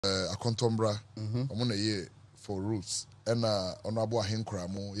Contombra, I'm on a year for roots, and honorable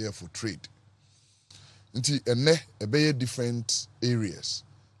Henkramo year for trade. And a very different areas.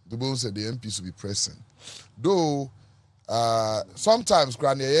 The bones said the MPs will be present. Though sometimes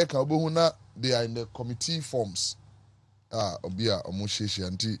they are in the committee forms. Obia Omosheshi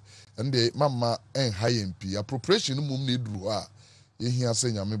and the mama and high MP appropriation mum need drew here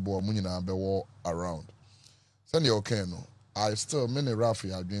saying Yamibo Munina Bewo around. Send your okay no. I still many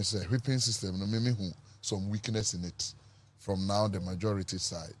Rafi are doing say whipping system no me who some weakness in it from now the majority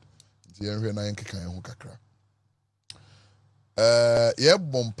side. Yeah,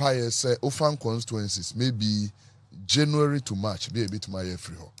 Bompire say Ofan constituencies maybe January to March be a bit my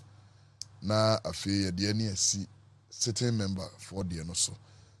free ho. Na afi the NSC sitting member for the no so.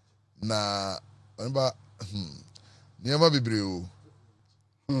 Na remember Niama Bibreo.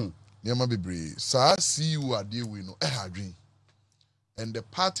 Niama Bibre. Sa see you are deal we no dream. And the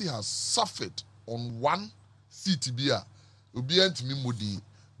party has suffered on one seat bia. Obiant me modi.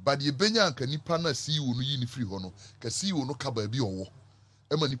 But the Benya can nipa na see you no yini free hono. Ka see you no kaba bi owo.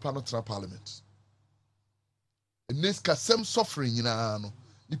 Ema nipa no tra parliament. And this ka sem suffering ina no.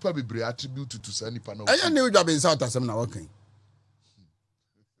 Nipa bebre attribute to say nipa no. Anya new job in South Asem na working.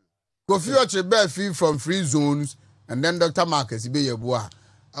 Kofi Oche bear fee from free zones and then Dr. Marcus AssibeyYeboah.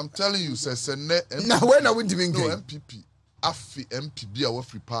 I'm telling you, say now when are we doing no MPP? Afi MP be our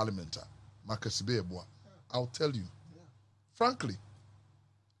free parliamenter. Marcus AssibeyYeboah. I'll tell you. Frankly.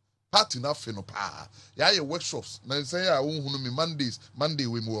 Party na fe no pa. Ya workshops. Na say ya won me Monday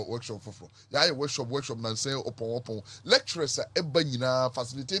we mo workshop for. Ya workshop na say opon. Lecturers eba nyina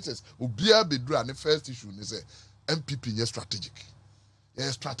facilitators obia bedru an first issue ni say MPP ye strategic.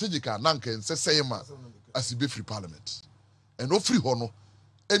 Yeah, strategic and nanken say ma Assibey free parliament. And no free hono.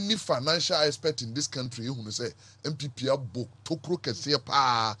 Any financial expert in this country who say MPP abo tokro kese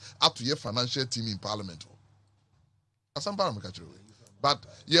pa up to your financial team in parliament. Asamba me kachiro. But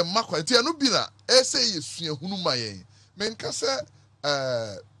ye makwa ti anu bi na say ye sua hunu mayen. Men ka say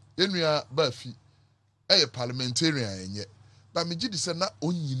enua ba fi parliamentarian enye. But me gidi say na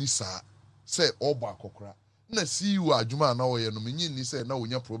onyini sa say oba akokra. Na see you adwuma na wo ye no me nyini say na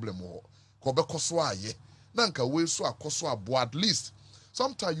onya problem ho. Ko be koso aye. Na nka we so akoso abo at least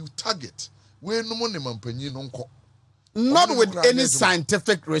sometimes you target we no mo ne mampanyi no nko. Not with any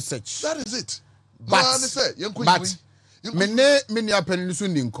scientific research. That is it. But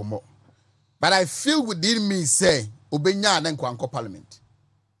but I feel within me say Obenya and Kwanko Parliament.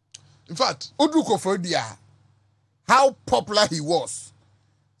 In fact, Odukofodia, how popular he was.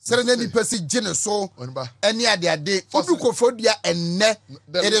 Certainly, person Geneso, any other day. Odukofodia and ne.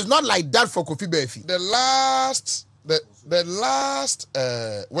 It is not like that for Kofi Befi. The last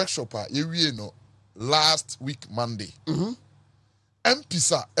workshop you know last week Monday.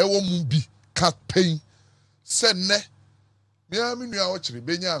 MPSA ewo mumbi campaign said ne. Yes.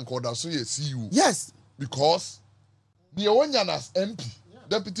 Because the Onyan as MP,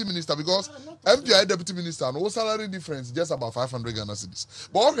 deputy minister, because MP are deputy minister, no salary difference, just about 500 Ghana cedis.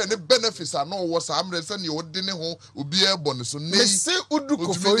 But all the benefits are no what I'm saying you didn't home will be a bonus. So say Udu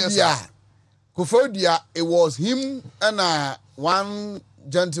Kofodia, it was him and one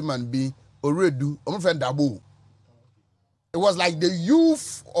gentleman be Oredu, friend Dabu. It was like the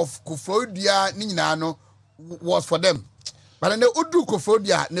youth of Kofodia Ninano was for them. But in the Udu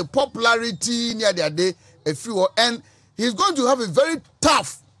Kofodia, the popularity near their day, a few, and he's going to have a very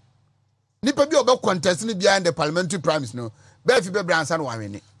tough Nipa be about contesting behind the parliamentary primaries. No, but if you be Branson, one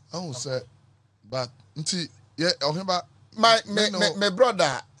minute. I will say, but yeah, my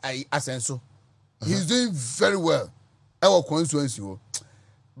brother, Asenso, he's doing very well. Our constituency,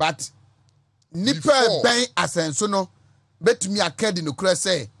 but Nipa Ben Asenso no, bet me a kid in the crowd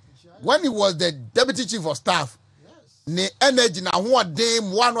say when he was the deputy chief of staff. Ne energy na ho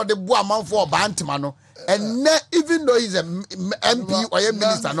dem one of the boa man for bantimano and even though he's a MP or a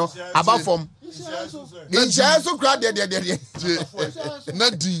minister no about from in so crowd there na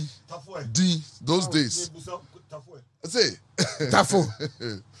d those days say tafo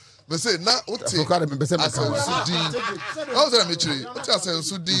me say na ote asensu d how say me chiri ote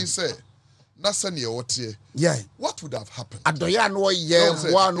asensu d say na sane wote yeah what would have happened adoya no ye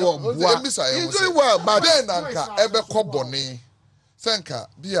one he's doing well but then anka ebe kobone senka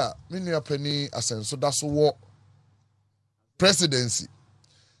bia menua pani asenso da so wo presidency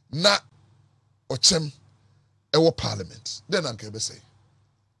na ochem ewo parliament then anka ebe say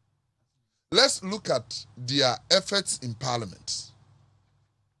let's look at their efforts in parliament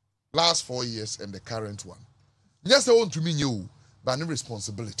last 4 years and the current one yes I want to mean you but no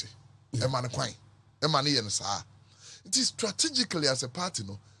responsibility. It is strategically as a party,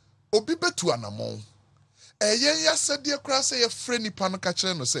 no, obi betu anamon yen ya said kra say friend nipa no ka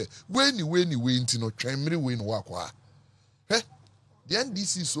kire no say we ni nti no twemre we no wakwa the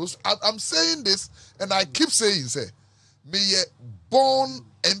NDC so I'm saying this and I keep saying say me ye born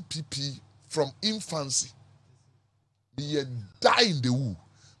NPP from infancy me ye die in the woo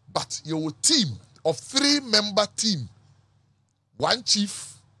but your team of 3-member team, 1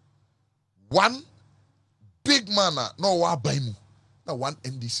 chief, 1 big man no wa baimu na 1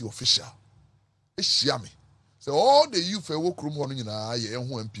 NDC official ehia me so all the youth wo krom ho no nyina ye ho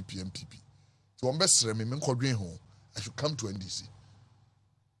MPP so on besre me nkodwen ho I should come to NDC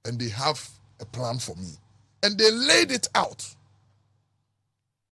and they have a plan for me and they laid it out